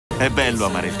È bello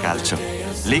amare il calcio.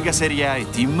 Lega Serie A e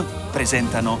Team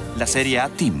presentano la Serie A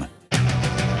Team.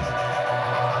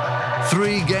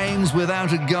 3 games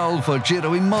without a goal for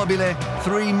Ciro Immobile,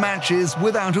 3 matches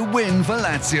without a win for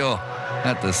Lazio.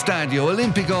 At the Stadio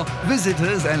Olimpico,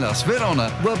 visitors Hellas Verona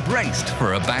were braced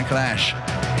for a backlash.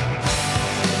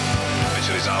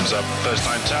 Mitchell his arms up, first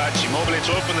time touch, Immobile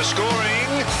to open the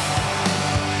scoring.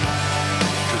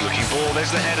 Good looking ball, there's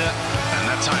the header, and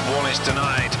that time Wallace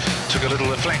denied, took a little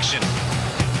reflection.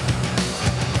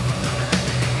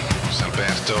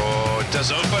 Alberto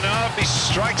does open up, he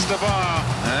strikes the bar,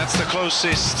 and that's the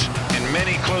closest in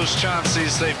many close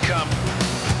chances they've come.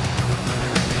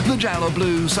 The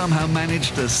Giallo-Blu somehow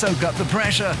managed to soak up the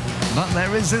pressure, but their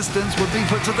resistance would be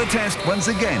put to the test once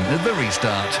again at the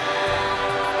restart.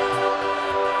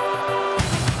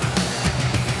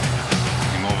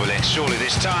 Immobile, surely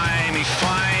this time, he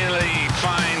finally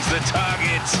finds the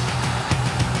target.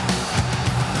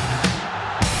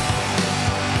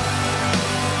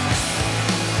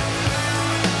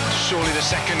 Surely the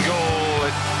second goal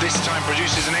this time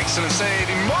produces an excellent save.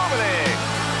 Immobile!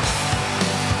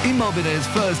 Immobile's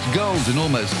first goals in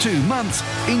almost 2 months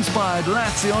inspired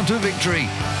Lazio to victory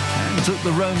and took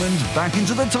the Romans back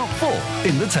into the top 4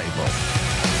 in the table.